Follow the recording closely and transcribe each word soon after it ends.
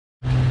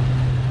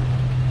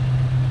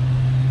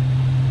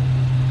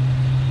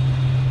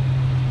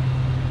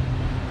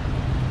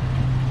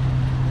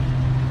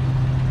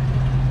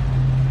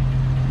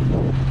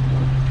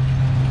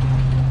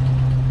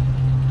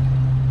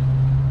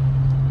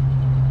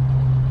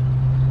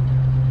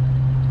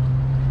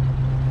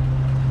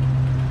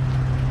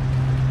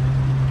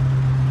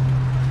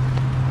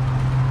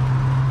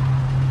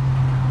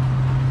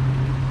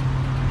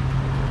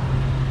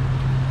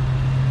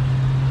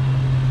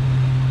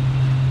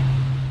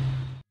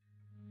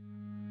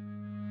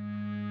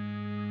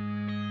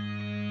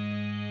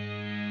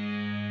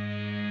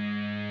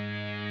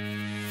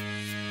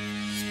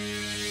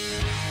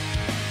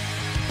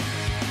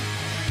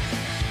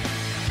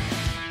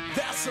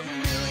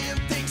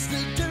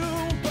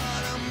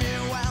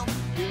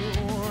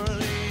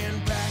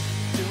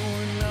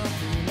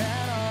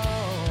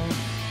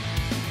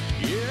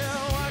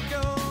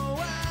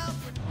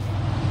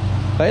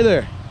Hey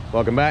there,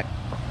 welcome back.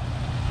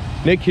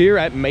 Nick here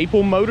at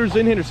Maple Motors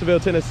in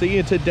Hendersonville, Tennessee,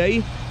 and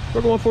today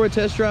we're going for a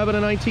test drive in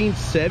a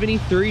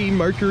 1973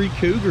 Mercury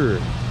Cougar.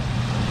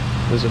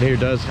 This one here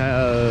does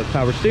have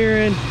power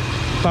steering,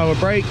 power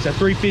brakes, a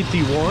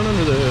 351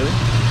 under the hood.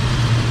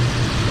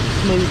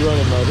 Smooth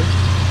running motor.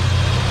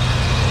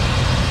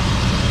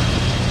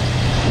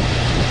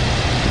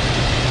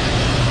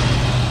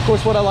 Of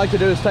course, what I like to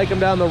do is take them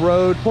down the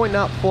road, pointing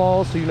out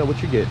flaws so you know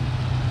what you're getting.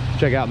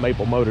 Check out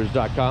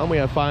maplemotors.com. We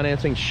have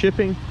financing,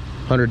 shipping,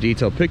 100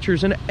 detailed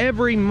pictures, and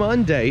every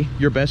Monday,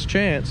 your best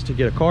chance to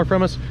get a car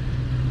from us.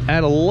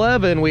 At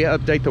 11, we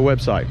update the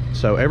website.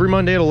 So every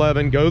Monday at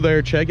 11, go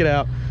there, check it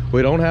out.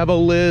 We don't have a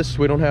list.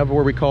 We don't have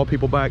where we call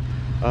people back.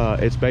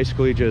 It's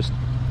basically just,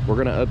 we're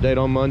gonna update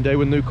on Monday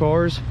with new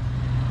cars.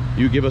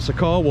 You give us a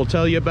call, we'll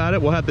tell you about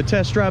it. We'll have the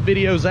test drive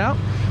videos out.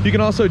 You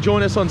can also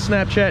join us on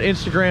Snapchat,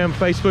 Instagram,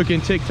 Facebook,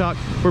 and TikTok.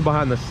 We're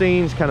behind the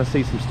scenes, kind of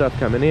see some stuff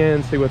coming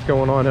in, see what's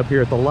going on up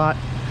here at the lot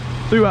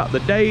throughout the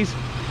days.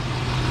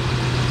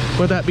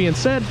 With that being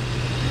said,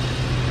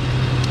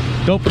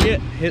 don't forget,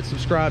 hit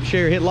subscribe,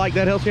 share, hit like.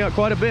 That helps me out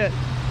quite a bit.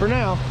 For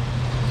now,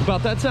 it's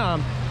about that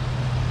time.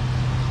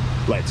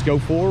 Let's go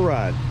for a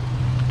ride.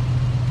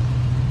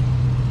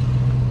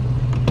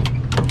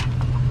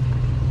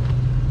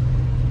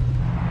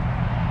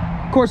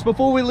 Of course,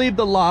 before we leave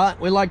the lot,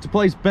 we like to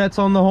place bets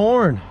on the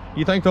horn.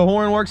 You think the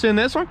horn works in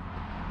this one?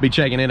 Be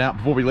checking it out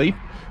before we leave.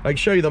 I can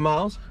show you the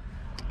miles.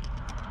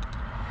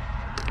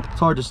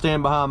 It's hard to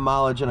stand behind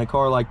mileage in a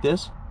car like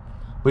this.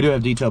 We do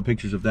have detailed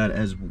pictures of that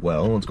as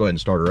well. Let's go ahead and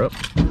start her up.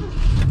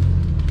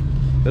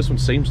 This one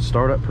seems to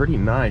start up pretty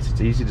nice. It's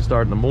easy to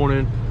start in the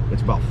morning.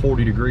 It's about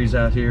 40 degrees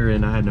out here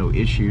and I had no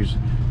issues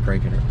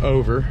cranking her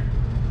over.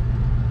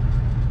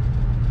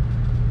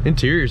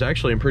 Interior is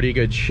actually in pretty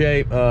good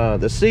shape.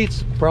 The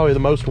seats, probably the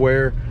most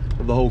wear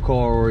of the whole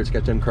car, where it's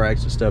got them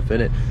cracks and stuff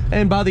in it.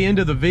 And by the end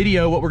of the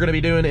video, what we're gonna be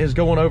doing is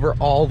going over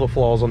all the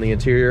flaws on the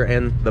interior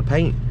and the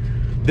paint.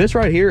 This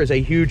right here is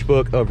a huge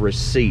book of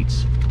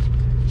receipts.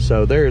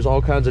 So there's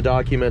all kinds of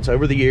documents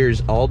over the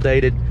years, all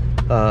dated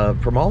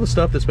from all the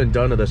stuff that's been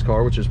done to this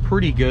car, which is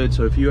pretty good.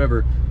 So if you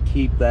ever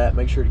keep that,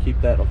 make sure to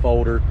keep that in a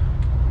folder.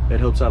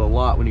 It helps out a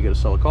lot when you go to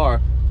sell a car.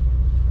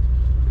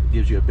 It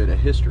gives you a bit of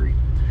history.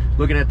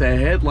 Looking at the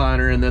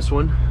headliner in this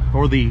one,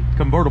 or the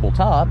convertible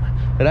top,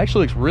 it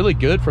actually looks really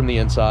good from the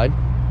inside.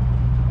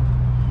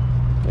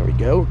 There we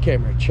go.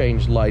 Camera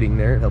changed lighting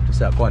there. It helped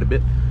us out quite a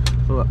bit.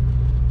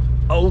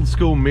 Old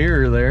school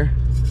mirror there.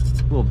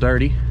 A little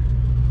dirty.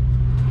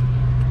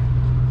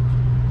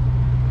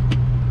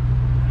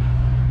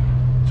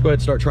 Let's go ahead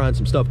and start trying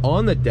some stuff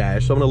on the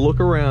dash. So I'm going to look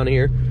around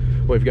here.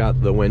 We've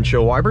got the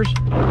windshield wipers.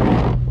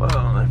 Well,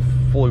 that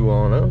flew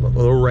on up.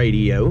 The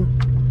radio.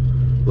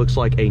 Looks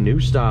like a new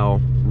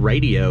style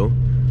radio.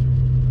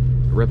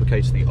 It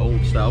replicates the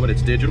old style, but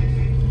it's digital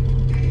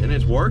and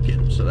it's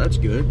working, so that's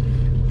good.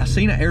 I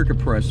seen an air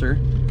compressor.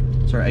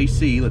 It's our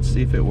AC. Let's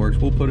see if it works.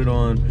 We'll put it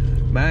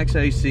on max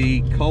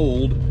AC,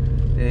 cold,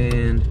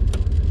 and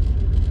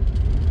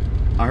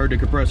I heard the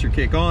compressor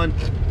kick on.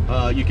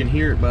 You can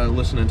hear it by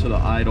listening to the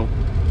idle.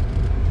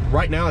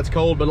 Right now it's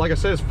cold, but like I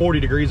said, it's 40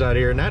 degrees out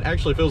here, and that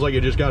actually feels like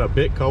it just got a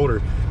bit colder,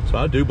 so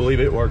I do believe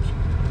it works.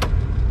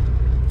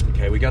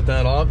 Okay, we got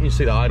that off. You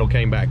see the idle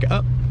came back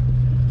up.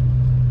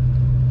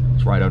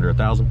 It's right under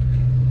 1,000.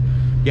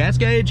 Gas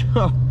gauge,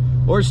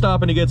 we're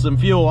stopping to get some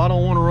fuel. I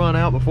don't want to run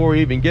out before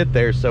we even get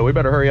there, so we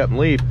better hurry up and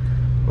leave.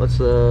 Let's,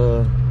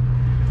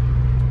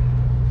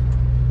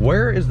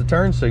 where is the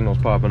turn signals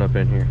popping up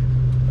in here?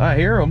 I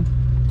hear them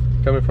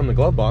coming from the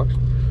glove box,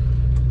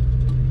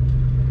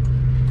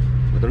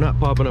 but they're not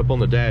popping up on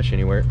the dash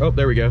anywhere. Oh,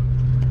 there we go.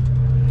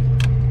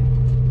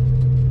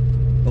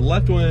 The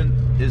left one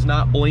is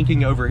not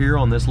blinking over here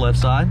on this left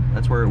side.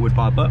 That's where it would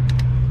pop up.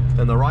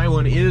 And the right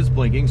one is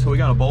blinking, so we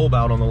got a bulb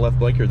out on the left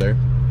blinker there.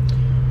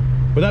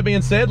 With that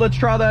being said, let's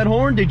try that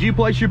horn. Did you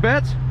place your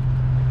bets?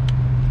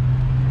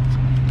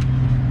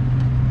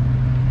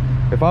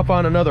 If I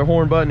find another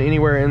horn button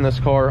anywhere in this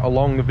car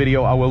along the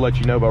video, I will let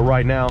you know. But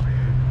right now,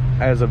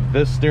 as of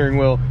this steering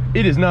wheel,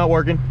 it is not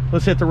working.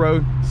 Let's hit the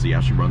road, see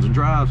how she runs and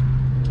drives.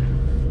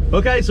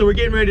 Okay, so we're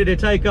getting ready to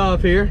take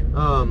off here.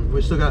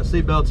 We still got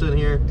seat belts in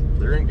here.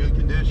 They're in good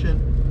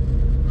condition.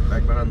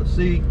 Back behind the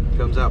seat,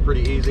 comes out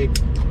pretty easy.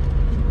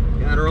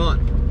 Got her on.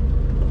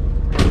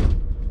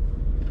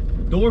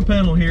 Door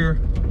panel here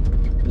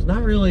is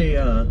not really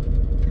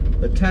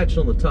attached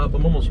on the top.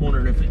 I'm almost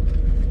wondering if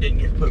it didn't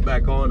get put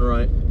back on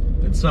right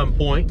at some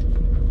point.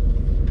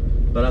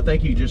 But I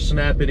think you just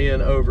snap it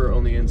in over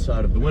on the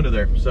inside of the window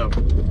there. So,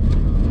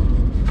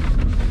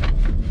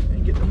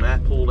 and get the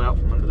mat pulled out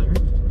from under there.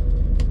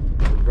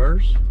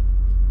 Reverse.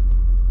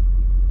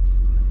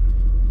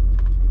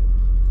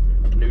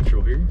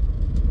 Neutral here.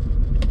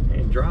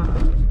 And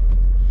drive.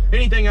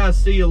 Anything I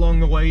see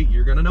along the way,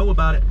 you're gonna know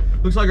about it.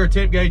 Looks like our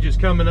temp gauge is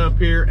coming up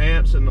here,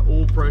 amps, and the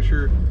oil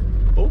pressure.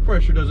 Oil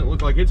pressure doesn't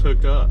look like it's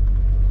hooked up.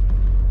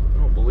 I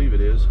don't believe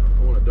it is.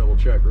 I want to double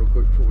check real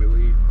quick before we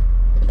leave.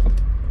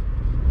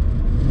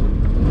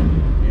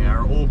 Yeah,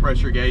 our oil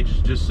pressure gauge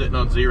is just sitting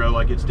on 0,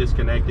 like it's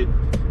disconnected.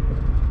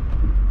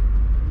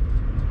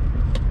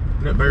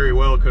 And it very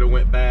well could have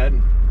went bad.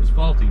 It's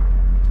faulty.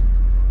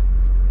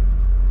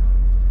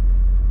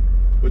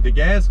 With the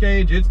gas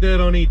gauge, it's dead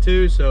on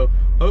E2, so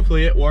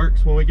hopefully it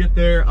works. When we get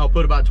there, I'll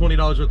put about $20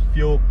 worth of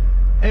fuel,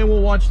 and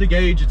we'll watch the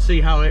gauge and see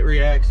how it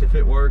reacts. If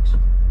it works,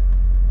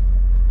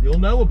 you'll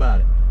know about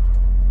it.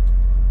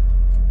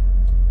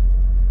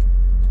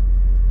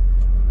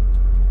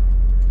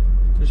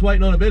 Just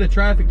waiting on a bit of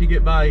traffic to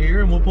get by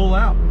here, and we'll pull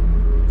out.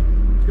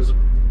 Because, of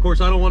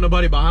course, I don't want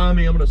nobody behind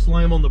me. I'm going to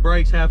slam on the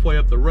brakes halfway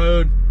up the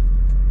road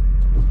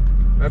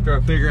after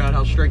I figure out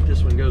how straight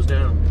this one goes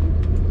down.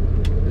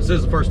 This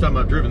is the first time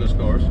I've driven this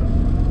car, so.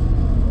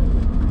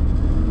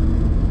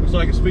 Looks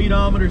like a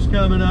speedometer's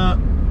coming up.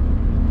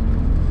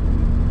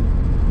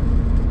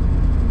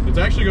 It's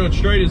actually going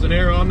straight as an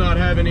arrow. I'm not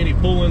having any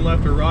pulling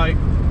left or right.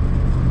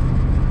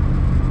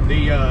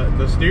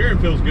 The steering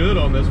feels good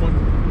on this one.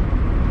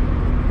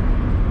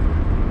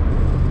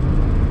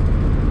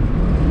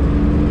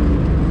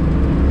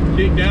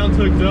 Kick down,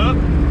 hooked up.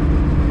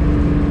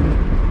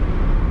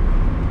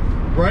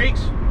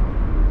 Brakes,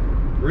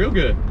 real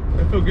good.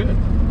 They feel good.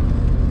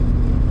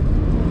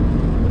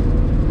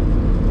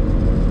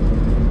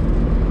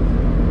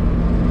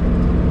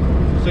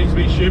 Seems to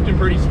be shifting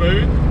pretty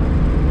smooth.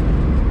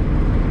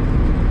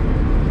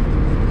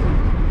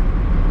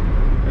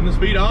 And the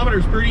speedometer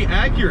is pretty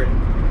accurate.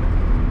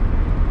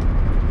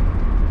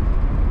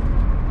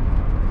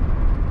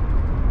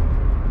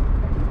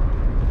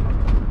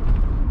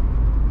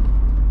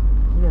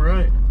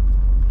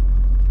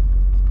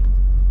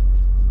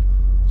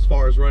 As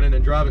far as running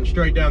and driving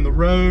straight down the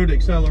road,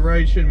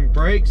 acceleration,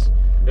 brakes,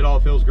 it all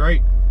feels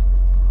great.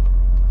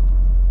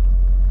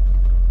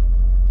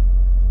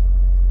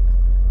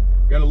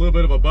 Got a little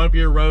bit of a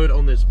bumpier road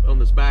on this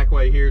back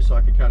way here, so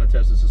I can kind of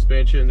test the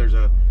suspension. There's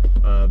a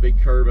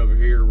big curb over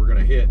here we're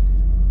gonna hit.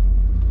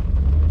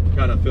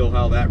 Kind of feel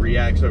how that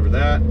reacts over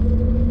that,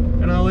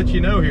 and I'll let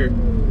you know here.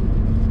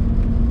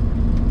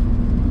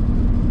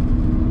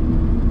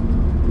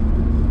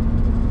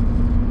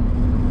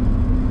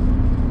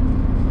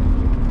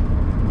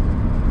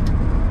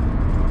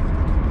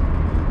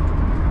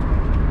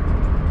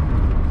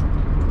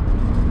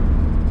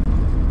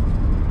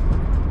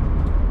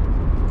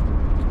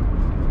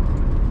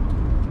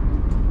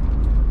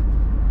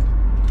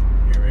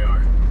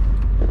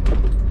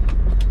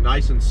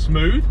 Nice and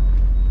smooth.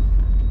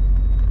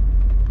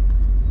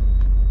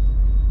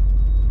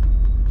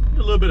 A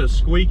little bit of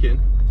squeaking.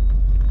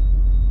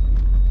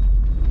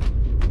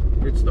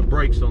 It's the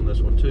brakes on this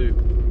one too.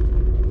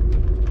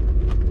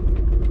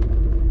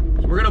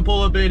 So we're gonna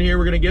pull up in here,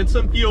 we're gonna get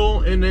some fuel,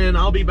 and then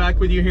I'll be back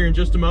with you here in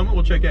just a moment.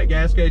 We'll check that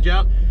gas gauge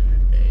out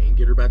and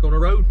get her back on the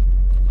road.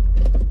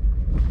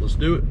 Let's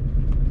do it.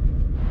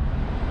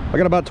 I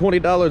got about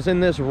 $20 in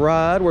this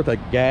ride worth of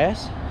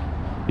gas.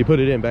 You put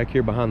it in back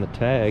here behind the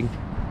tag.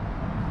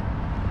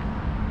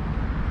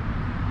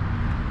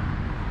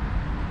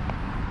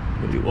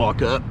 Maybe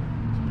walk up,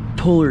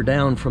 pull her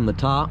down from the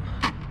top.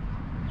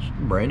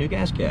 Brand new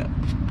gas cap.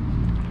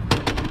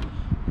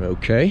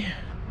 Okay.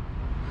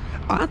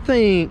 I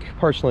think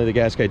personally the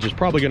gas gauge is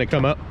probably going to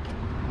come up.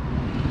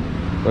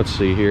 Let's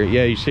see here.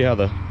 Yeah, you see how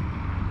the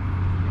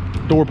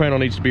door panel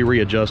needs to be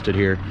readjusted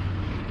here.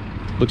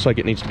 Looks like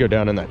it needs to go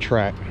down in that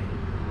track.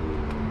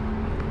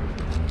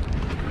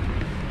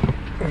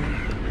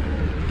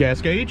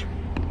 Gas gauge.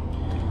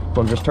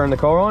 We'll just turn the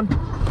car on.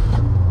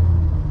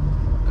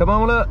 Come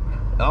on up.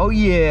 Oh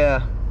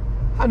yeah,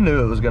 I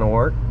knew it was gonna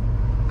work.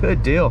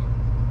 Good deal.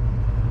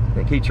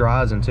 It keeps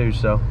rising too,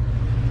 so.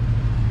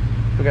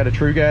 We got a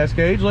true gas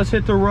gauge. Let's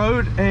hit the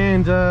road,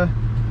 and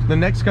the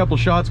next couple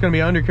shots gonna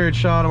be undercarriage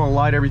shot. I'm gonna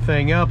light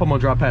everything up. I'm gonna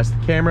drop past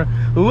the camera.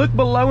 Look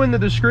below in the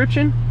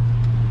description.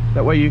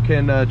 That way you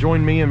can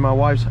join me and my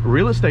wife's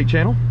real estate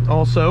channel.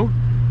 Also,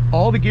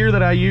 all the gear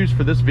that I use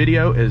for this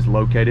video is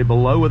located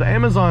below with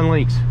Amazon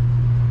links.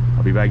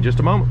 I'll be back in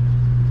just a moment.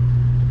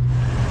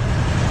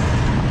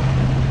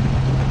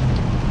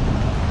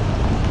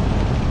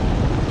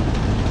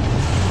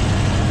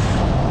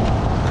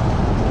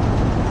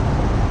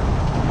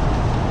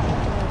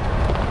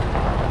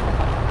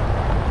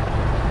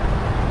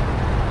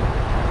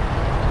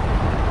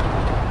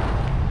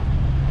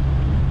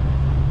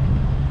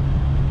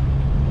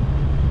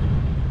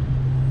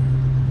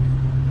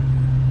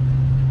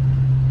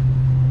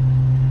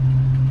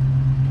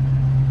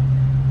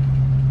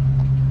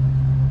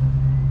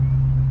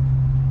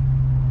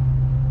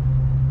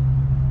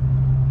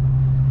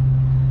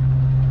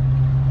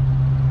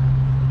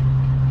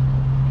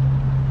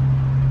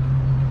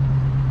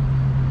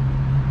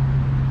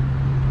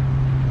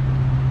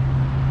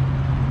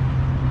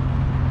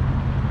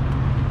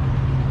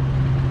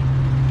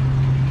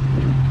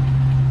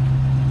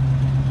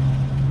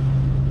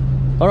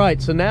 All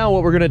right, so now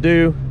what we're gonna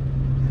do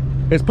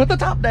is put the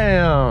top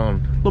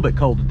down. A little bit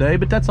cold today,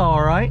 but that's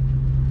all right.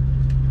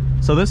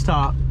 So this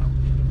top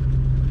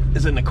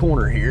is in the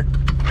corner here.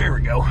 There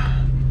we go.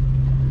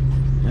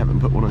 I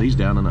haven't put one of these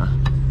down in a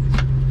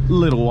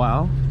little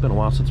while. It's been a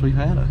while since we've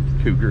had a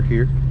Cougar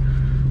here.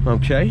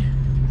 Okay,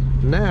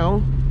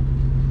 now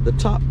the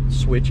top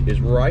switch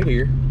is right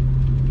here.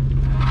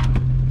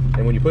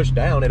 And when you push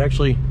down, it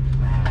actually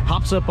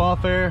hops up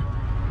off there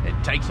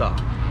and takes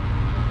off.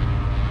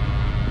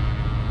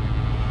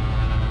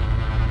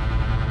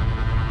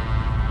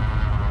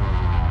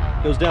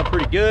 Goes down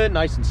pretty good,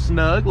 nice and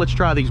snug. Let's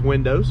try these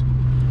windows.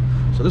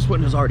 So this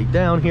window's already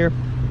down here.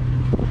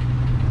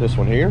 This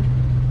one here.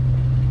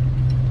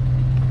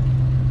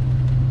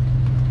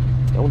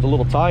 That one's a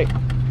little tight.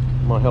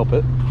 I'm gonna help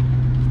it.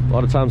 A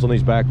lot of times on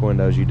these back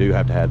windows, you do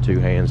have to have 2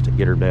 hands to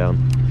get her down.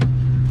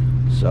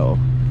 So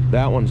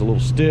that one's a little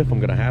stiff.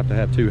 I'm gonna have to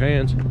have 2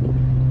 hands.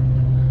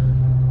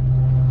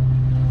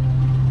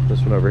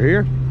 This one over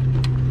here.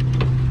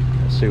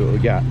 Let's see what we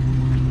got.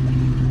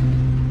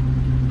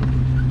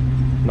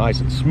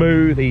 Nice and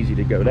smooth, easy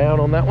to go down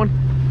on that one.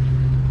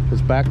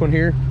 This back one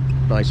here,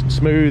 nice and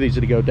smooth, easy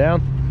to go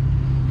down.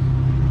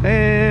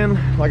 And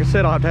like I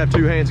said, I'll have to have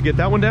 2 hands to get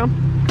that one down,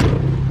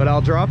 but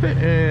I'll drop it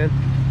and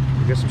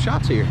we'll get some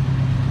shots here.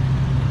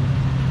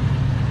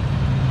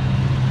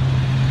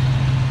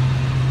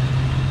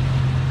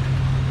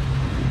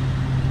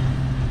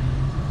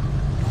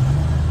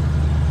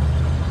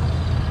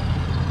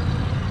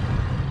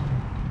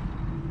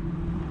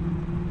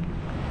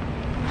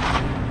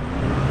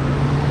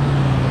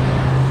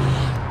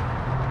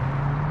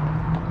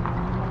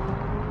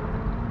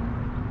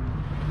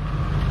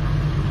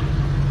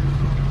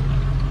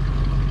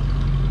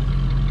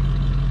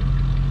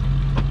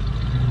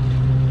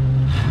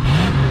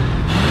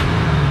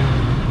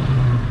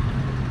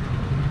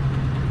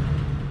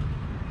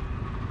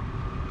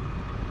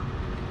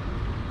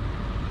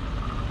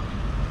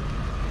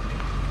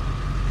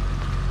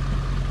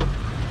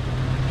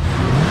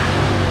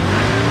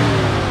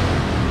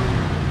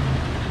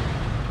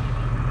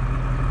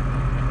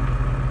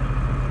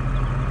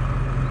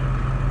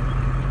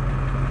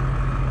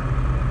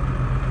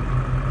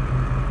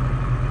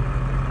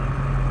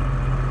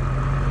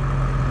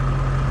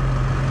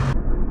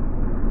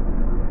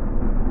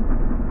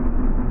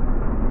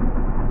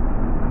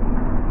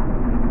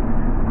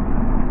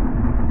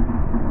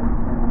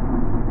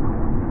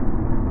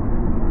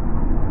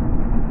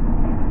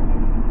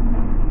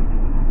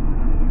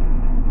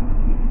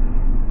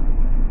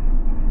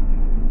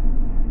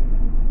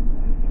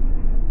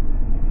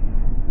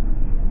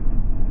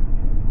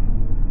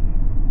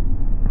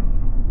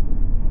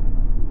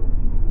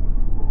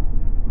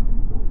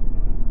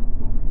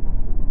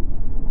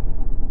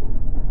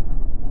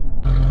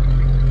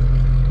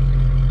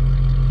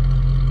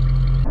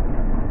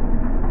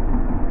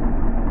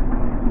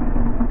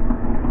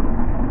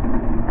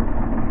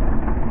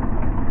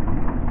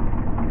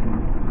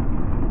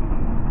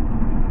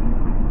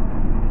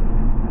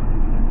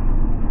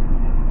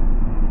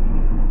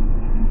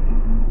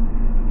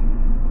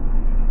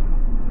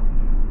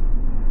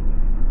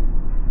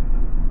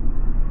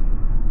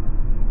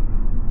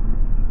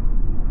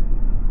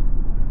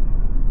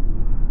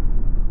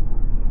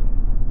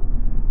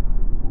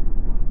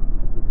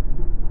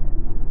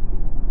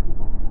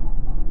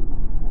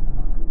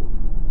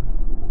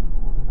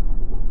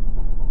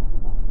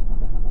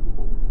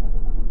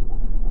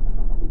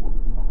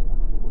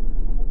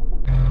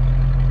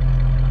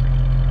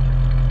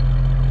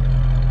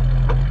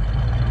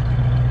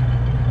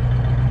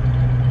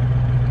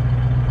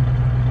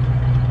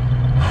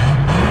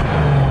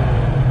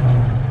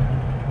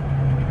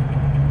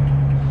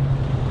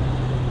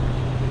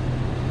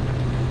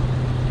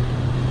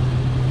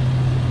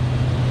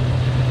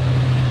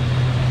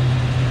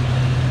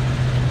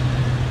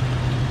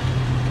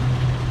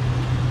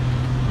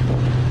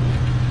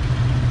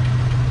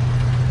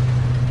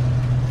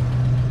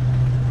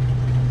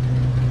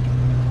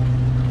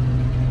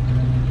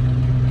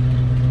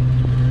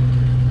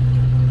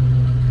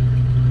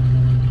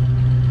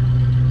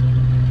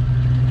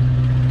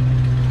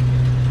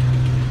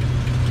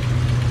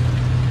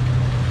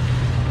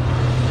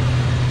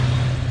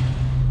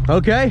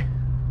 Okay,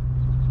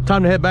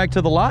 time to head back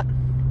to the lot.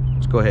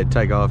 Let's go ahead and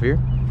take off here.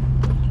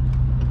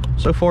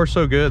 So far,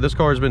 so good. This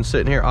car's been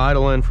sitting here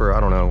idling for, I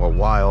don't know, a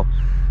while.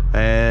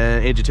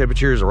 And engine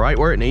temperature is right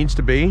where it needs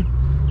to be.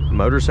 The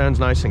motor sounds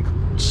nice and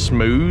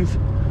smooth.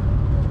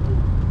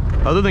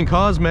 Other than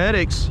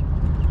cosmetics,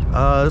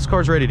 this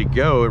car's ready to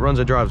go. It runs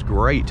and drives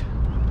great.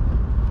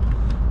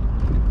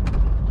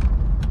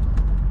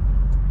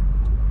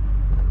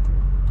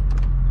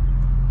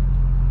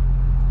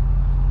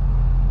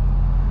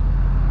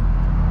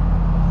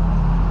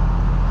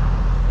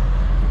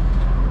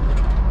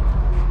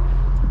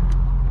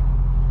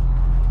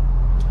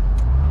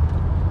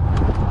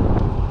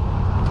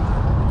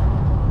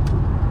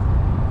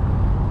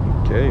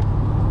 Okay.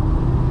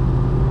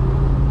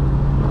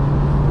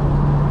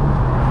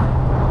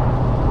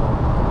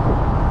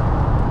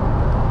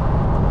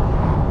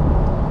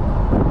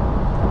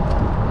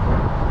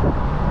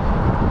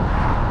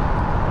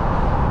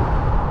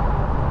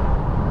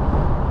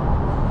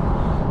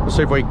 Let's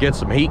see if we can get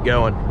some heat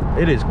going.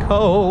 It is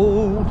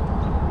cold.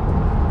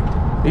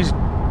 These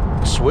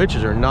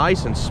Switches are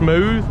nice and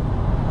smooth.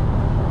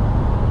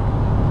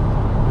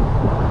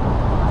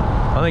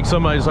 I think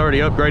somebody's already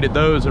upgraded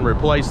those and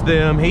replaced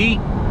them. Heat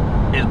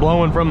is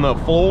blowing from the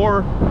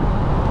floor.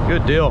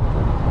 Good deal.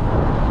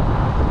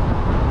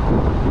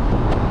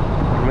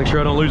 Make sure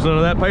I don't lose none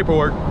of that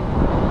paperwork.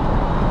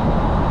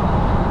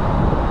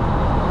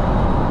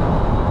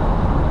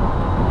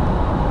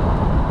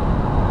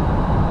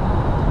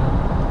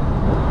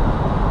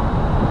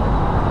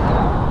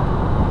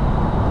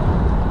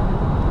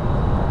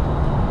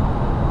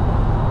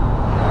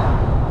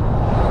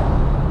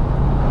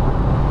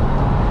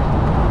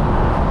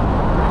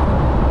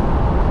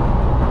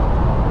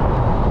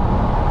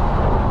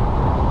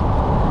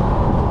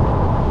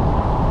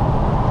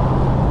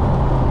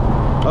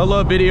 I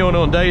love videoing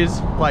on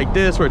days like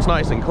this where it's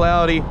nice and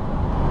cloudy.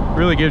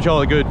 Really gives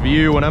y'all a good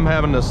view. When I'm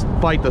having to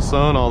fight the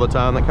sun all the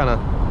time, that kind of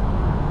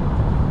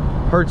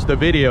hurts the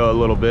video a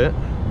little bit.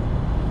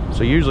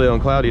 So usually on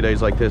cloudy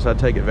days like this, I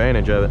take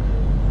advantage of it.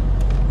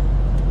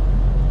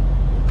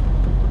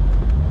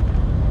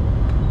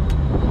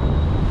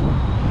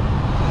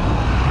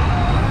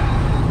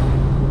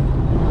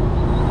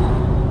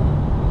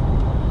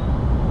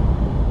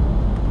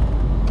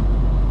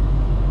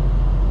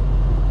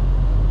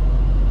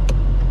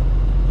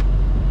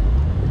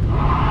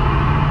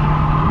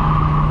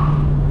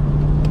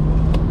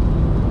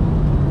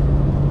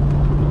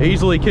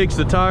 Easily kicks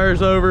the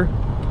tires over.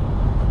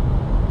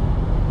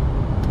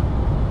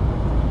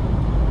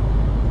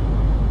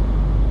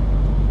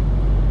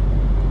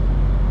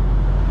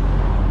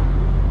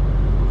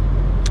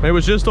 It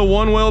was just a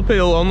one-well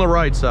peel on the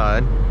right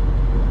side.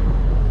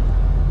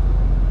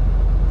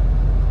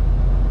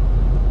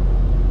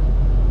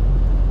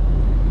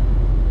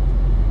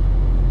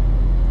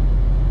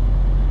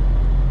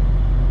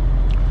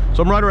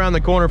 So I'm right around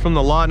the corner from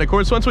the lot, and of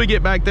course once we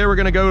get back there, we're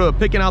going to go to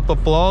picking out the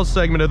flaws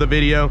segment of the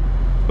video.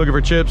 Looking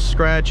for chips,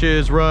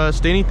 scratches,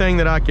 rust, anything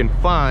that I can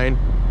find.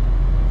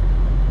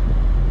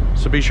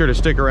 So be sure to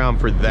stick around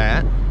for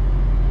that.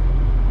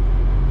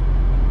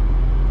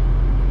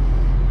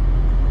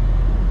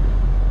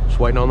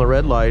 Just waiting on the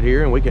red light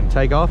here and we can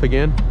take off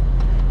again.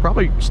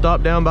 Probably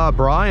stop down by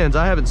Brian's.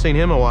 I haven't seen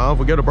him in a while. If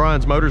we go to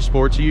Brian's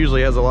Motorsports, he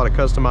usually has a lot of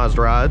customized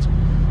rides.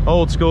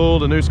 Old school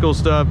to new school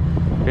stuff.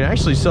 He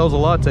actually sells a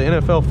lot to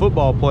NFL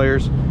football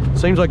players.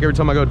 Seems like every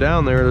time I go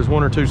down there, there's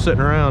one or two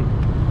sitting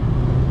around.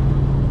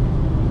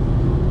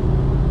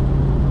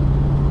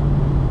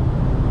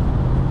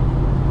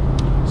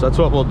 So that's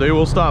what we'll do.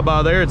 We'll stop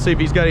by there and see if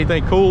he's got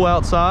anything cool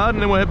outside,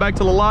 and then we'll head back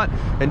to the lot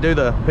and do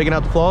the picking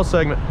out the flaws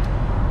segment.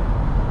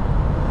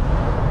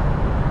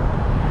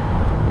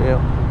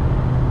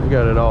 Yeah, we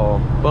got it all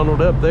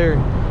bundled up there.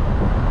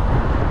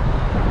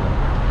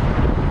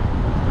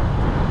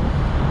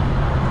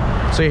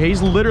 See,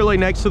 he's literally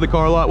next to the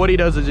car lot. What he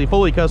does is he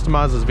fully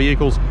customizes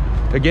vehicles.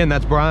 Again,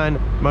 that's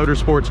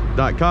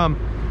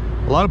brianmotorsports.com.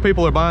 A lot of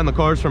people are buying the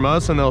cars from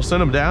us and they'll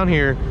send them down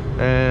here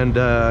and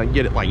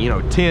get it, like, you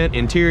know, tint,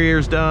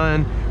 interiors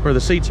done, where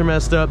the seats are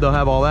messed up, they'll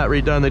have all that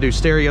redone. They do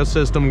stereo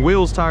system,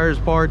 wheels, tires,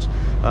 parts,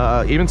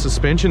 even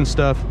suspension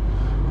stuff.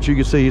 But you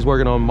can see he's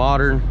working on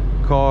modern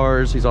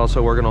cars. He's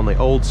also working on the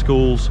old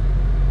schools,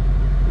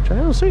 which I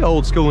don't see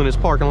old school in his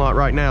parking lot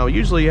right now.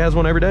 Usually he has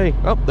one every day.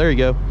 Oh, there you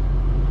go.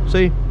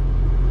 See,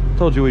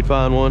 told you we'd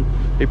find one.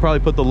 He probably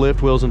put the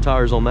lift wheels and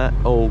tires on that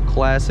old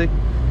classic.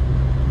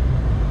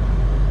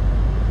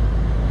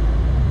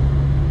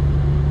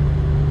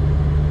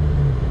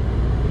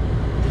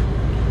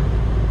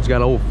 He's got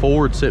an old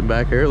Ford sitting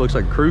back here. It looks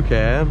like a crew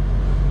cab.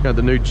 Got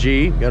the new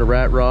Jeep, got a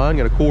rat rod,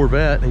 got a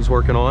Corvette he's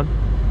working on.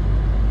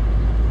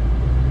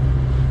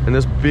 And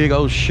this big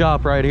old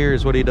shop right here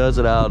is what he does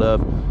it out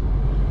of.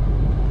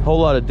 A whole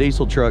lot of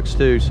diesel trucks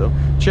too, so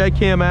check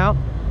him out.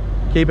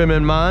 Keep him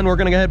in mind. We're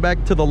gonna go head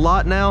back to the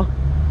lot now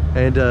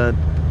and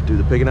do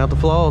the picking out the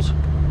flaws.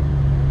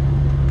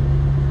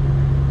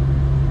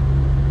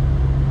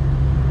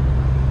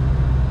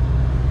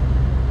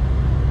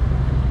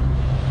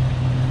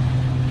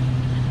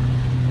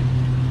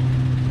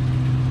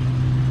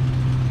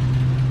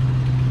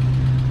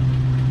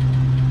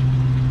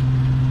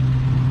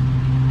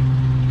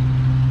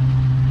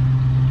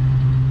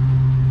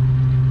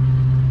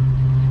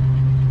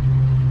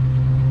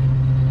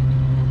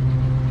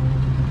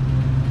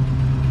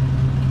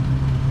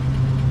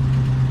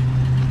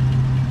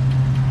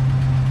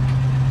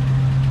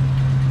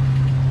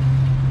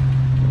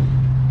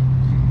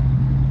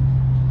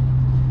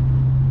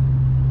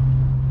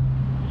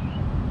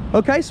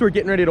 Okay, so we're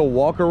getting ready to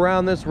walk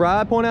around this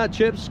ride, point out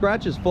chips,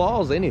 scratches,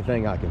 flaws,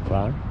 anything I can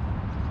find.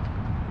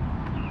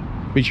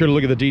 Be sure to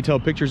look at the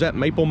detailed pictures at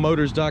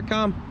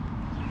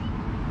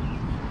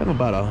maplemotors.com. I have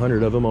about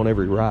 100 of them on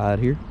every ride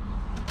here.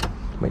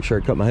 Make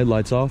sure I cut my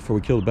headlights off before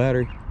we kill the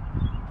battery.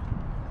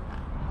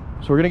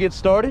 So we're gonna get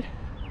started.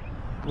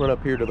 Run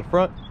up here to the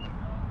front.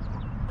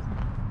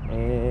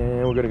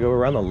 And we're gonna go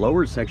around the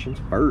lower sections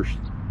first.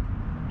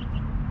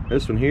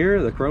 This one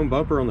here, the chrome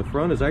bumper on the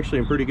front, is actually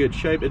in pretty good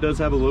shape. It does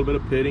have a little bit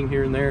of pitting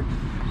here and there.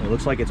 It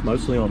looks like it's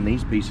mostly on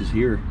these pieces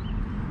here.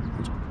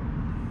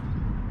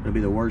 That'll be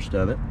the worst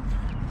of it.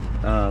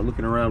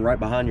 Looking around right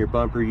behind your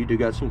bumper, you do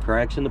got some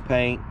cracks in the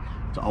paint.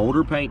 It's an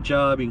older paint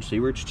job. You can see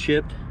where it's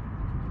chipped.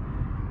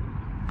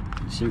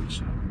 See,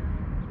 it's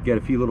got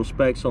a few little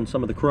specks on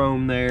some of the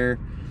chrome there,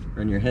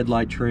 on your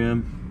headlight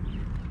trim.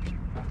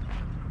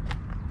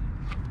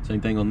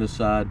 Same thing on this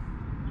side.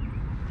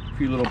 A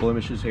few little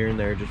blemishes here and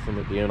there just from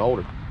it being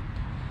older.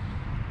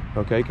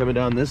 Okay, coming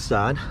down this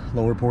side,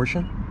 lower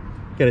portion,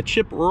 got a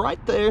chip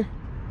right there.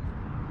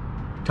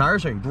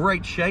 Tires are in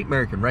great shape.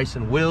 American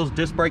Racing wheels,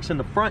 disc brakes in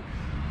the front.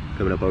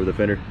 Coming up over the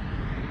fender.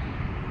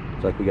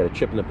 Looks like we got a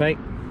chip in the paint.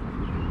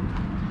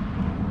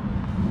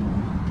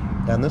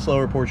 Down this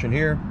lower portion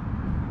here,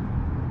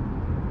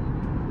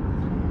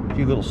 a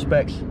few little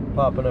specks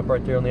popping up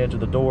right there on the edge of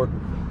the door.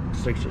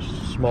 Six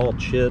small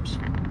chips.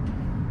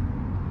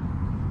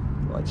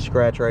 Like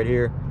scratch right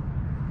here.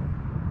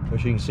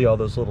 As you can see all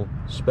those little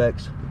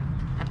specks.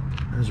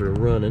 Those are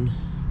running.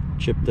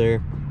 Chip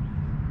there.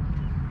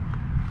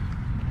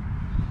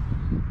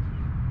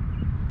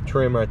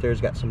 Trim right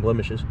there's got some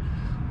blemishes.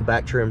 The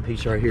back trim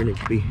piece right here needs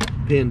to be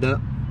pinned up.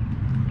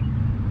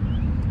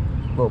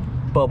 Little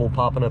bubble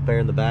popping up there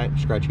in the back.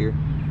 Scratch here.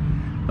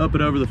 Up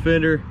and over the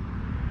fender.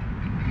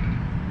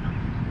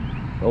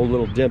 Old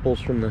little dimples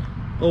from the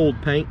old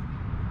paint.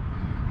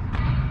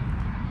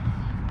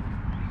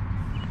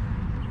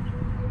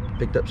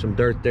 Picked up some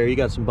dirt there. You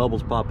got some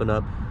bubbles popping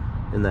up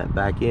in that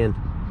back end.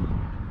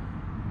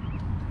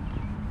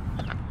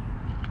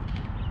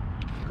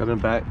 Coming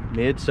back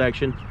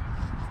midsection.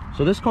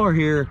 So this car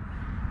here,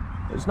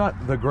 it's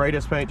not the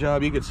greatest paint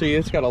job. You can see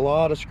it's got a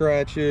lot of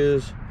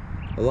scratches,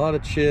 a lot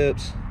of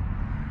chips.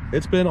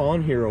 It's been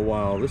on here a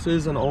while. This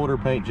is an older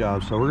paint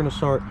job, so we're gonna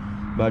start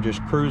by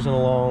just cruising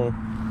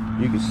along.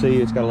 You can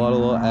see it's got a lot of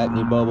little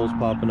acne bubbles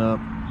popping up,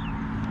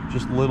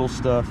 just little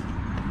stuff.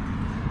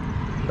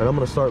 And I'm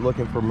gonna start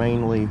looking for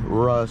mainly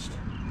rust,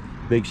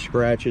 big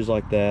scratches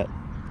like that,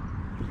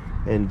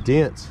 and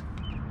dents.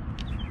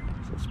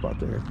 There's a spot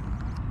there.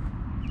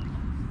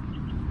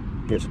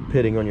 Get some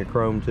pitting on your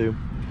chrome too.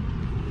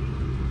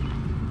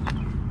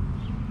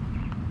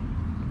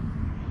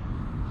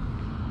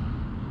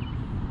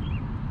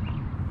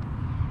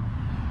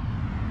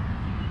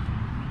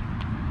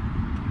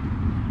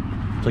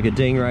 It's like a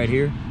ding right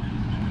here.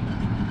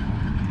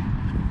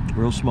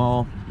 Real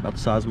small, about the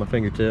size of my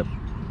fingertip.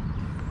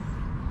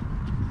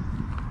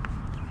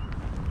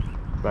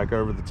 Back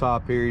over the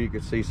top here, you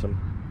can see some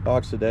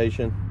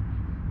oxidation.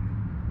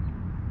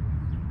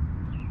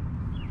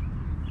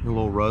 A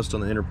little rust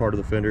on the inner part of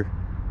the fender.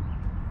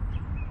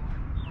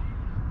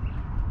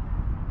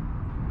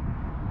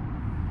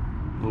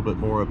 A little bit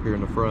more up here in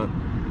the front,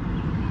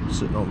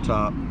 sitting on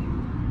top.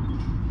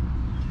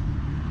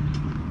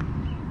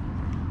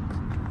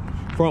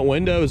 Front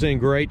window is in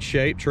great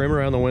shape. Trim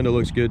around the window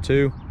looks good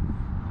too.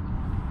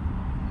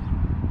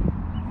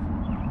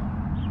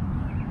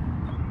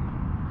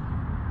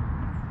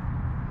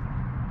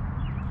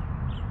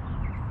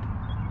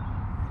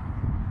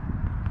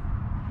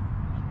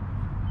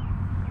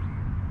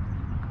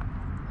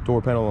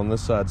 Door panel on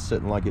this side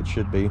sitting like it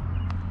should be.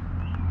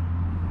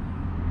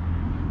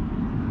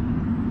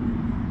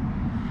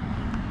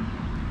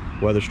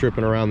 Weather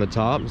stripping around the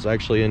top is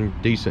actually in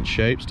decent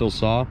shape, still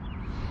saw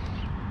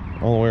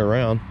all the way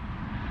around.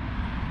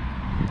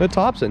 The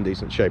top's in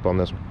decent shape on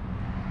this one.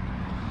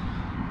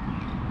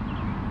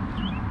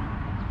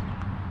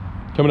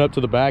 Coming up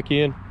to the back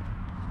end,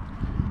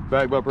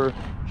 back bumper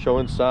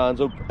showing signs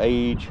of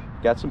age,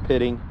 got some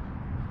pitting.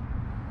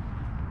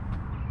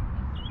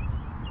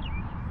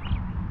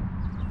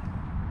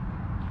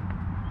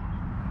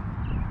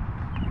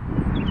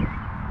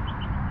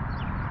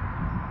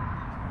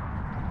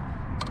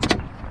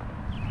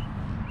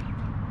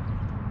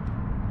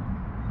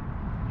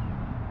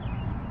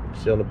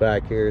 See on the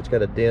back here, it's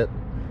got a dent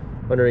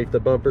underneath the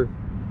bumper.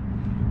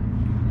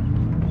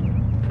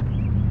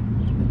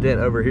 A dent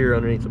over here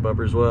underneath the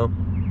bumper as well.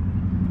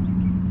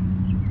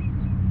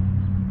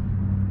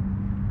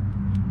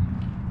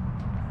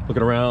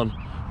 Looking around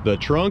the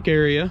trunk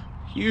area,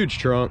 huge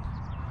trunk.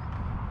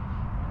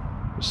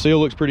 The seal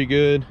looks pretty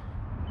good.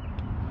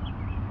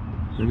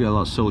 We've got a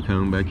lot of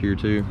silicone back here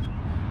too.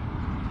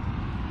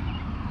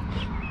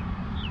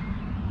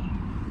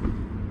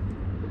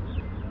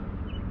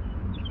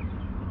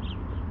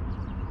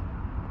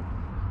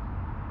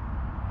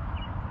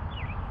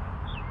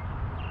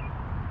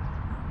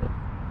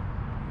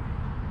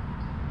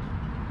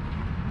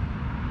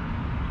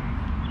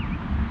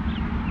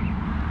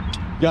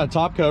 Got a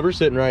top cover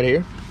sitting right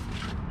here.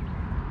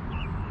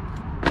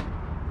 I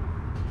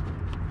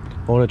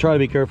want to try to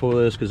be careful with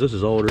this because this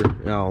is older.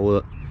 Oh,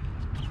 look.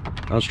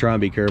 I was trying to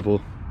be careful.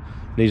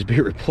 Needs to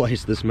be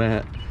replaced, this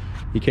mat.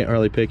 You can't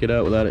hardly pick it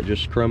up without it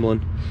just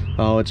crumbling.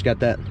 Oh, it's got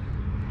that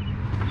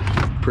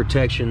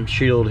protection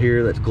shield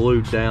here that's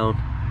glued down.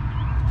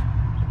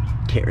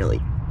 Can't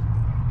really.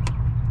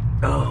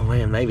 Oh,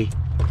 man, maybe.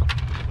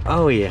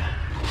 Oh, yeah.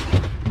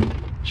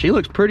 She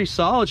looks pretty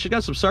solid. She's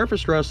got some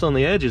surface rust on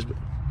the edges, but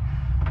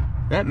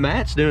that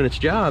mat's doing its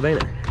job,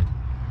 ain't it?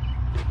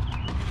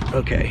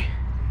 Okay.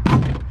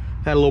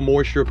 Had a little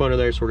moisture up under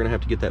there, so we're gonna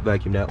have to get that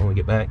vacuumed out when we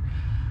get back.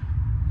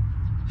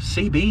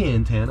 CB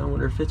antenna, I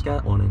wonder if it's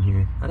got one in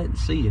here. I didn't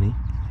see any.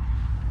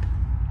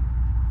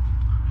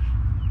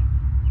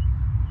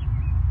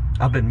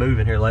 I've been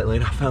moving here lately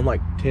and I found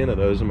like 10 of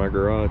those in my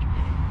garage.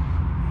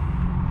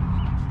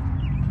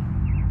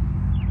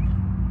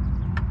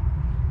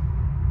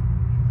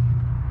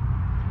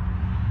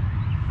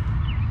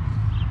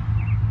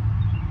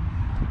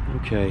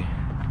 Okay,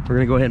 we're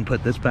gonna go ahead and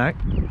put this back.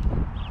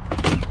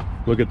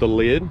 Look at the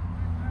lid.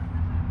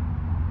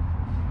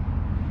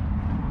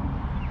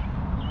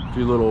 A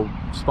few little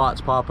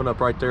spots popping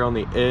up right there on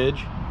the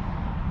edge.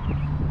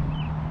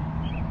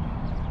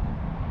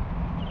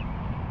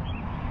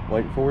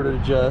 Waiting for it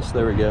to adjust.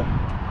 There we go.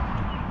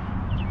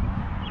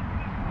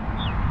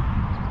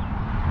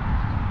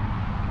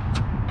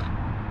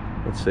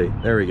 Let's see.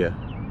 There we go.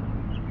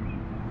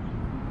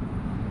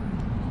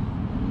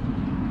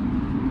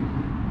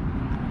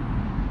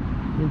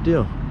 Good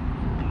deal.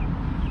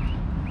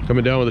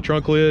 Coming down with the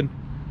trunk lid.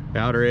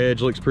 Outer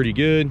edge looks pretty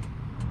good.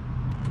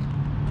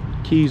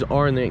 Keys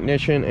are in the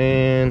ignition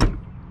and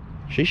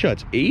she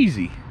shuts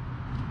easy.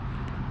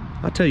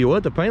 I tell you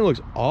what, the paint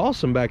looks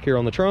awesome back here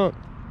on the trunk.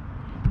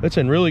 It's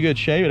in really good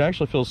shape. It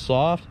actually feels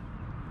soft.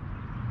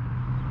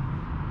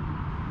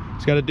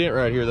 It's got a dent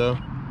right here though.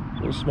 A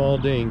little small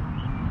ding.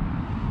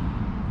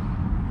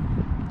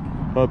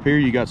 Up here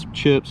you got some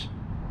chips.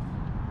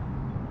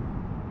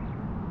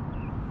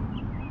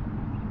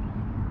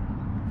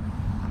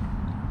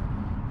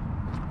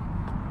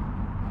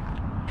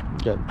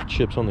 Got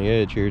chips on the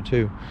edge here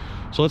too.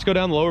 So let's go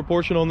down the lower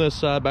portion on this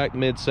side, back to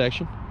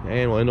midsection,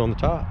 and we'll end on the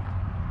top.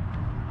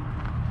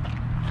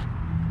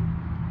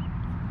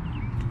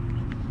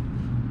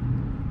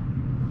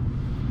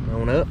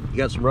 On up, you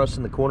got some rust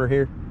in the corner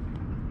here.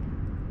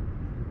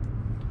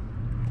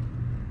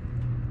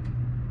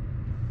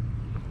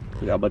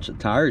 We got a bunch of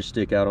tires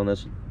stick out on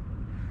this.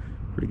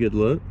 Pretty good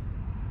look.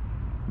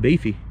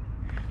 Beefy.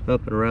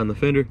 Up and around the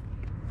fender.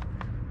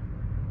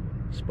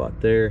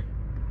 Spot there.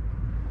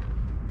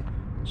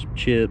 Some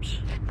chips.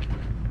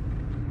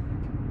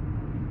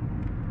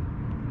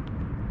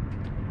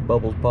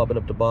 Bubbles popping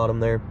up the bottom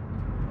there.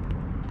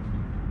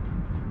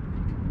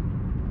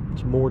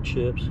 Some more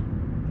chips.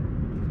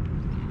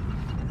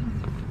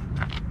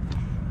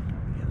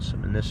 Got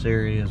some in this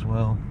area as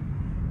well.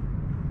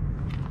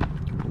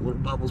 Little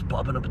bubbles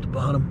popping up at the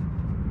bottom.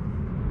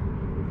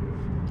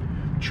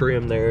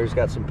 Trim there's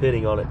got some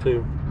pitting on it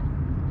too.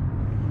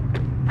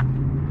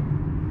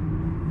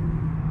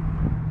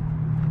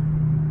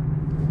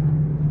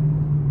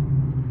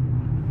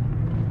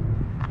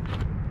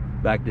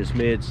 Back this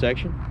mid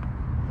section.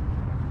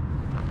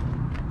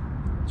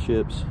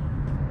 Chips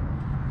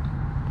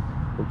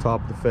on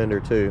top of the fender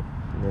too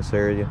in this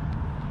area.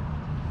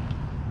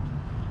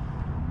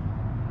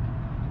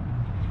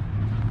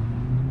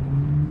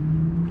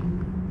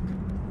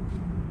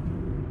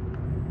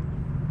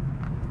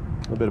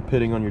 A bit of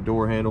pitting on your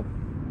door handle.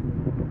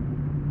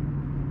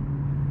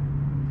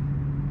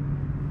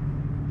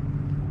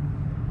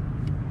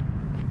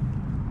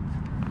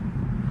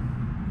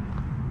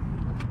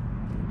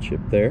 Chip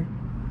there.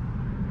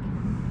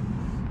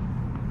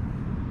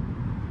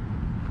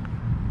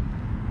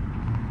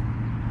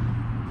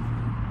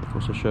 Of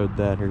course, I showed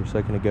that here a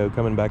second ago,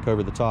 coming back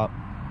over the top.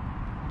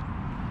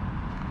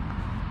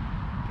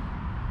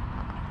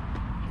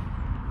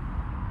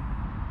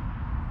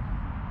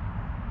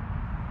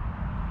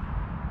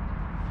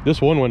 This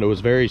one window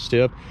was very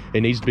stiff.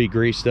 It needs to be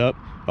greased up.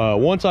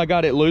 Once I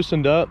got it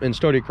loosened up and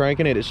started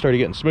cranking it, it started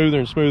getting smoother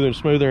and smoother and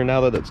smoother. And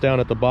now that it's down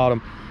at the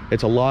bottom,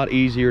 it's a lot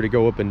easier to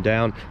go up and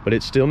down, but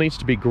it still needs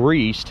to be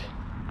greased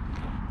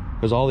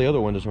because all the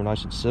other windows are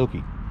nice and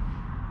silky.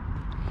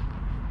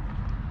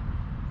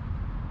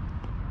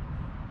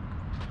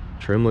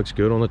 Trim looks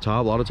good on the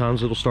top. A lot of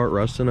times it'll start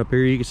rusting up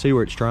here. You can see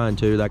where it's trying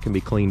to. That can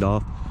be cleaned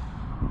off.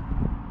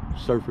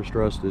 Surface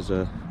rust is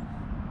a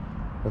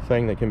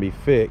thing that can be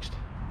fixed.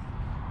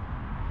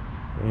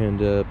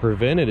 And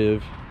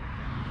preventative,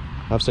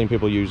 I've seen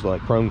people use like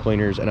chrome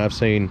cleaners, and I've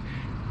seen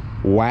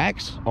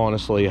wax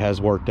honestly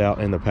has worked out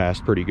in the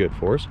past pretty good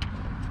for us.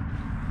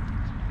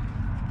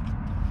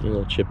 A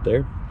little chip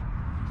there.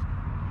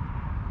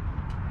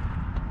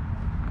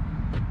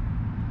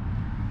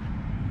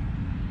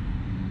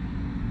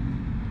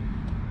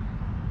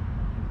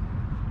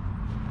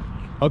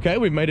 Okay,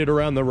 we've made it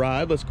around the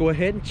ride. Let's go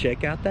ahead and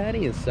check out that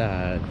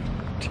inside.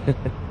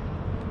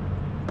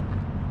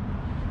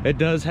 It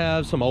does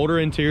have some older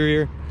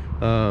interior.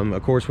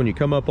 Of course, when you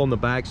come up on the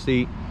back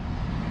seat,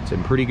 it's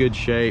in pretty good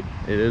shape.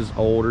 It is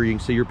older. You can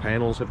see your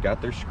panels have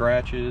got their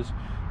scratches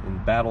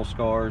and battle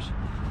scars.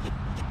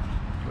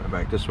 Go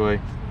back this way.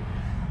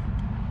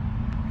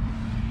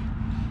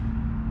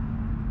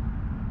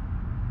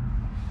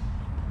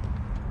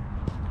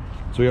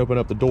 So we open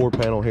up the door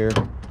panel here.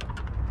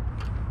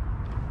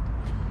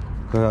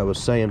 Like I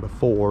was saying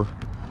before,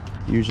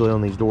 usually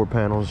on these door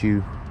panels,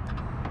 you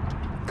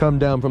come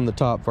down from the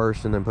top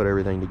first and then put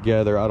everything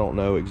together. I don't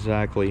know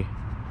exactly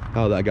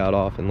how that got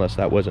off unless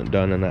that wasn't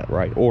done in that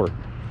right order.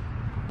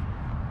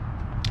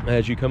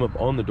 as you come up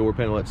on the door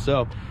panel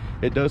itself.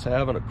 It does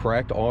have a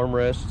cracked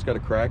armrest. It's got a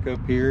crack up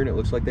here, and it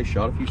looks like they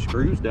shot a few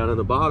screws down in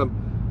the bottom.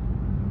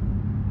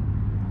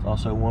 There's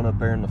also one up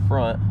there in the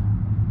front.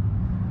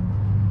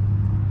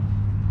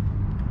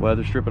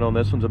 Weather stripping on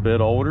this one's a bit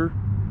older.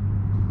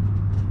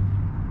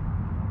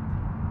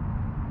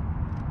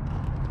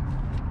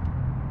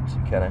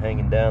 See, kind of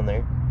hanging down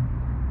there.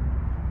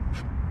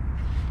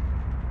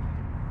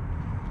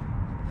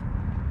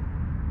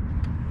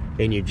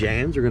 And your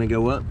jams are going to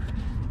go up.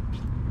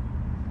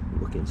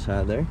 Look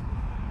inside there.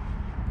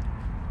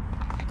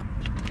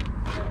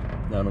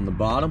 Down on the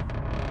bottom,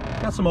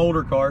 got some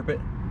older carpet.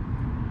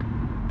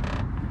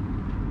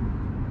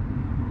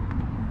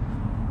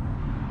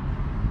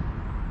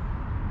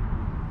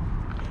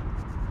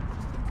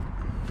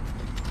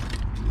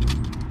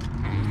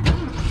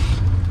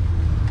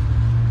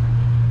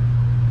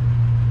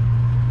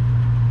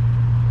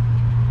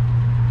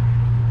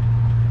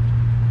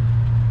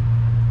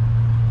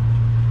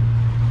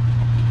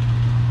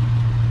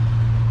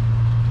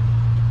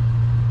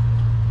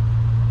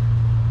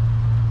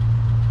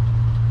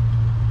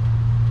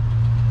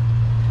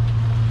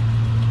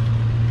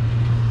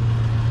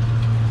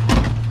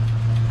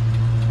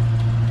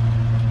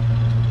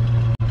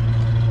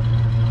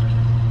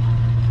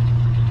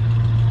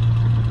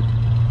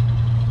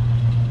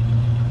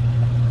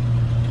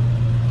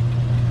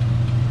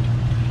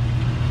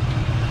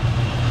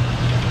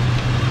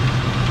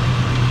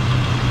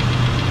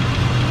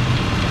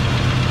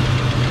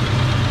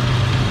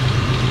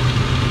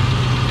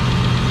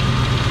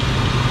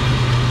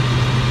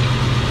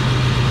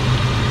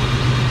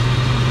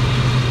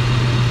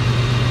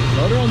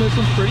 On this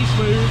one's pretty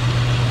smooth.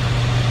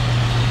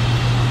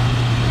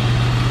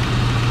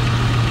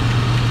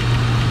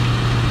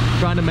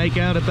 Trying to make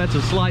out if that's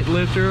a slight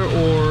lifter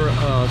or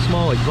a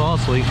small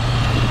exhaust leak.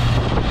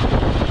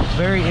 It's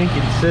very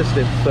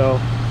inconsistent, so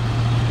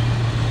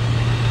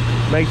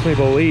makes me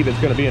believe it's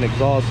going to be an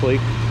exhaust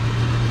leak.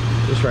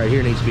 This right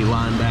here needs to be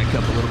lined back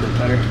up a little bit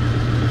better.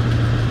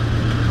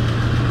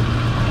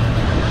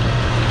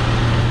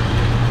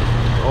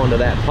 Onto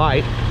that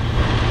pipe.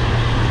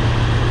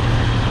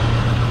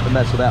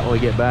 Mess with that when we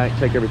get back,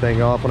 take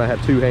everything off when I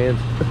have two hands.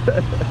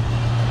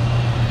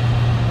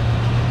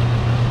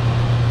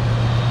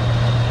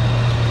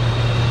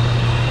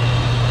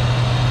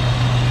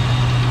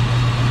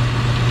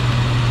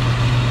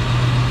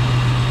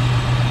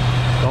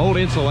 The old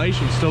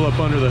insulation's still up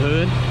under the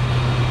hood.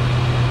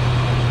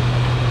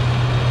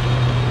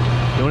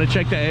 You want to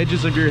check the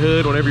edges of your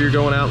hood whenever you're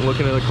going out and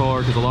looking at the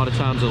car, because a lot of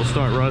times it'll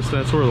start rust.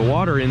 That's where the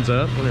water ends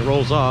up when it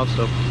rolls off,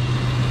 so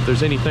if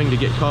there's anything to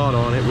get caught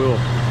on, it will.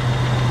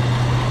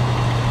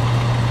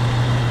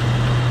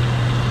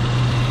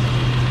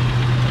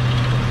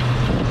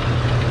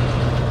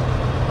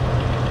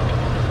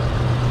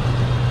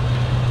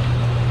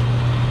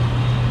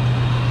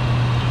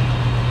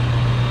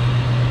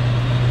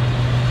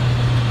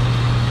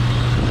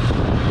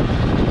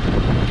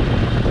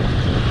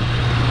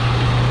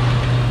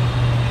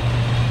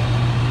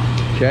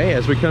 Okay,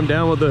 as we come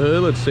down with the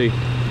hood, let's see.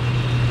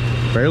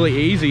 Fairly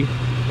easy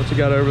once we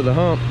got over the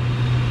hump.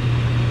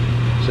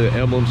 So the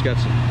emblem's got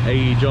some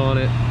age on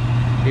it.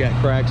 You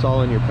got cracks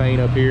all in your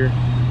paint up here.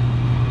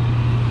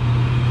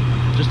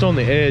 Just on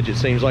the edge, it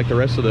seems like the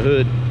rest of the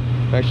hood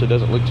actually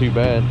doesn't look too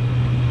bad.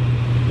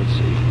 Let's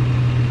see.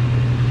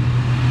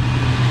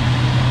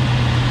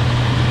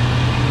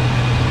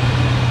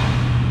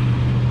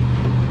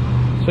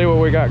 See what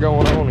we got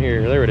going on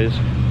here. There it is.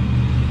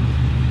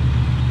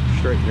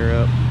 Straighten her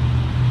up.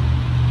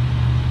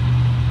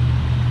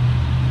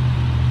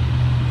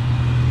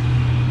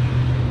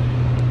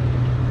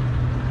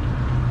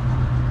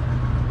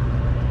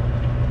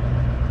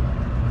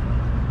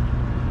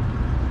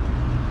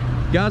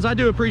 Guys, I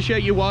do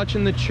appreciate you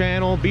watching the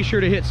channel. Be sure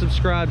to hit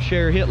subscribe,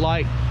 share, hit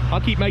like.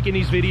 I'll keep making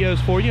these videos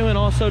for you. And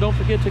also don't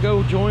forget to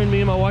go join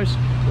me and my wife's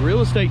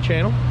real estate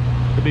channel.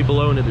 It'll be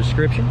below in the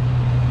description.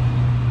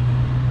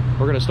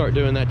 We're gonna start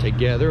doing that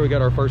together. We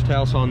got our first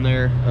house on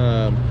there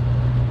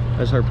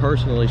as her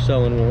personally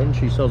selling one.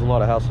 She sells a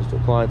lot of houses to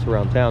clients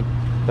around town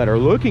that are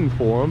looking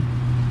for them.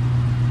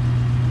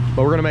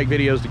 But we're gonna make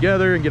videos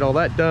together and get all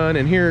that done.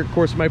 And here, of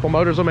course, Maple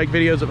Motors will make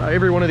videos of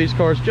every one of these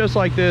cars just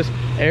like this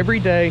every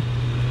day,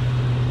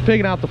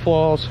 picking out the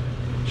flaws,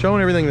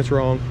 showing everything that's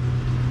wrong.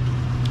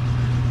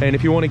 And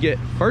if you want to get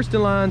first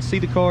in line, see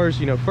the cars,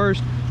 you know,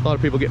 first, a lot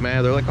of people get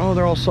mad. They're like, oh,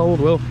 they're all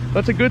sold. Well,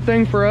 that's a good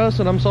thing for us,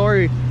 and I'm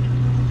sorry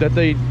that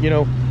they, you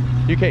know,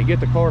 you can't get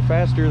the car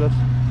faster. That's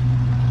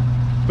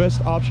the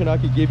best option I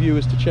could give you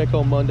is to check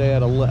on Monday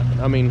at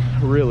 11. I mean,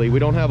 really, we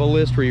don't have a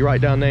list where you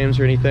write down names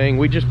or anything.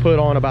 We just put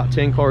on about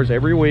 10 cars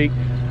every week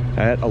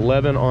at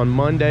 11 on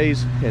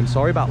Mondays. And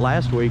sorry about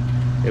last week.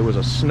 It was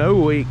a snow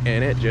week,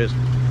 and it just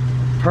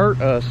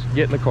hurt us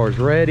getting the cars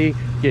ready,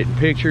 getting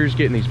pictures,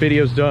 getting these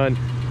videos done.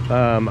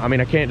 I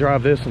mean, I can't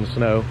drive this in the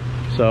snow,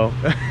 so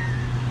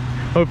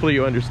hopefully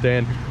you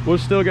understand. We're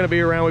still going to be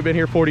around. We've been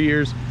here 40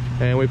 years,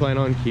 and we plan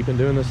on keeping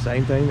doing the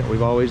same thing that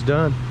we've always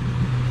done.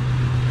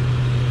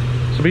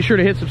 So So be sure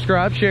to hit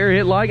subscribe, share,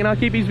 hit like, and I'll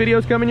keep these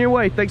videos coming your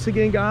way. Thanks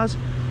again, guys.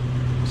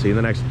 See you in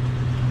the next one.